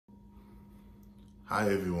Hi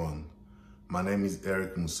everyone, my name is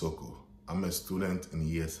Eric Musoko. I'm a student in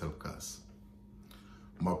ESL class.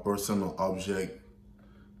 My personal object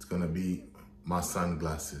is gonna be my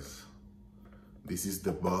sunglasses. This is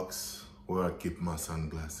the box where I keep my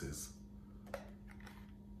sunglasses.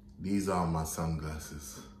 These are my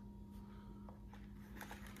sunglasses.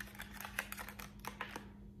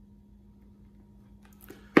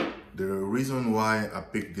 The reason why I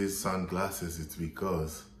picked these sunglasses is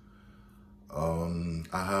because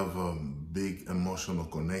I have a big emotional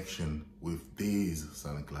connection with these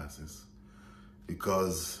sunglasses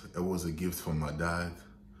because it was a gift from my dad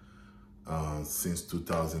since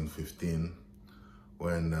 2015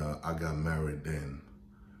 when I got married then.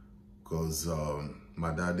 Because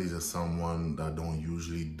my dad is someone that don't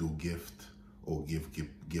usually do gift or give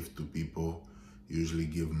gift to people, usually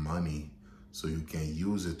give money so you can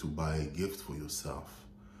use it to buy a gift for yourself.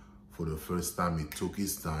 For the first time, he took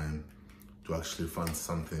his time to actually find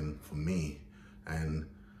something for me, and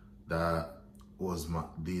that was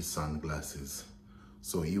these sunglasses.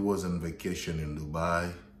 So he was on vacation in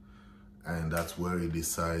Dubai, and that's where he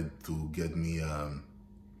decided to get me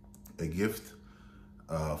a gift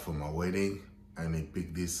for my wedding, and he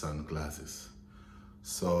picked these sunglasses.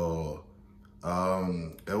 So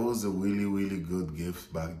it was a really good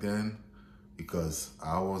gift back then because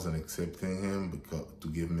I wasn't accepting him to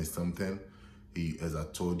give me something. As I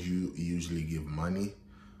told you, he usually give money.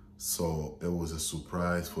 So it was a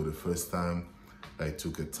surprise for the first time that he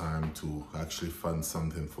took a time to actually find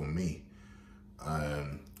something for me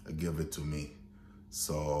and give it to me.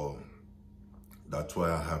 So that's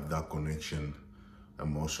why I have that connection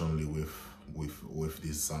emotionally with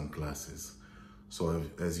these sunglasses. So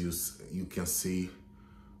as you can see,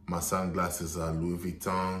 my sunglasses are Louis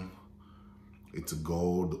Vuitton. It's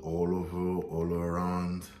gold all over, all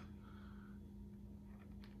around.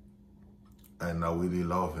 And I really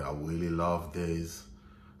love it. I really love these.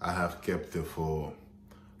 I have kept it for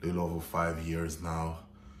a little over 5 years now.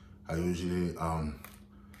 I usually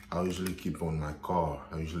keep on my car.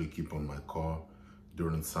 I usually keep on my car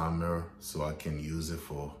during summer so I can use it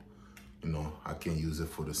for, I can use it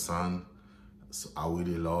for the sun. So I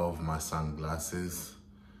really love my sunglasses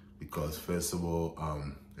because first of all,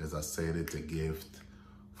 as I said, it's a gift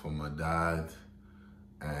from my dad.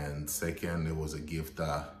 And second, it was a gift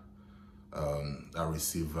that I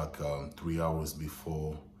received like 3 hours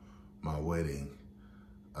before my wedding,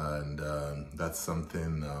 and that's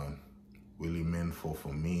something really meaningful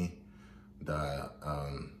for me, that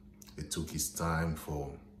it took his time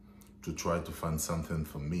to try to find something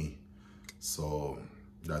for me. So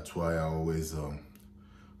that's why I always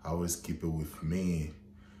keep it with me,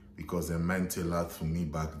 because it meant a lot for me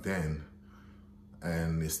back then,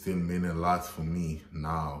 and it still means a lot for me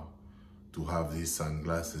now to have these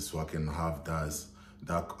sunglasses, so I can have that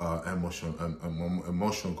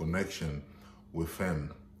emotional connection with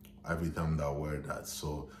him every time that I wear that.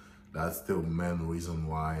 So that's the main reason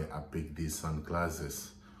why I picked these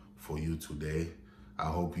sunglasses for you today. I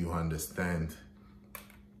hope you understand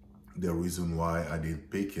the reason why I did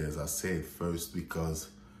pick it. As I said, first because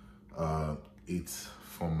it's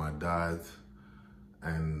from my dad,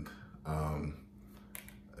 and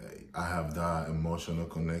I have that emotional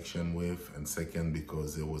connection with, and second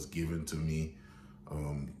because it was given to me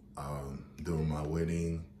during my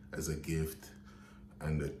wedding as a gift,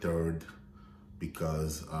 and the third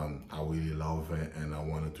because I really love it and I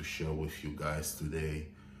wanted to share with you guys today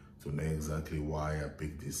to know exactly why I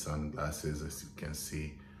picked these sunglasses, as you can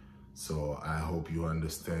see. So I hope you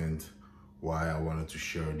understand why I wanted to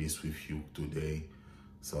share this with you today.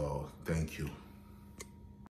 So thank you.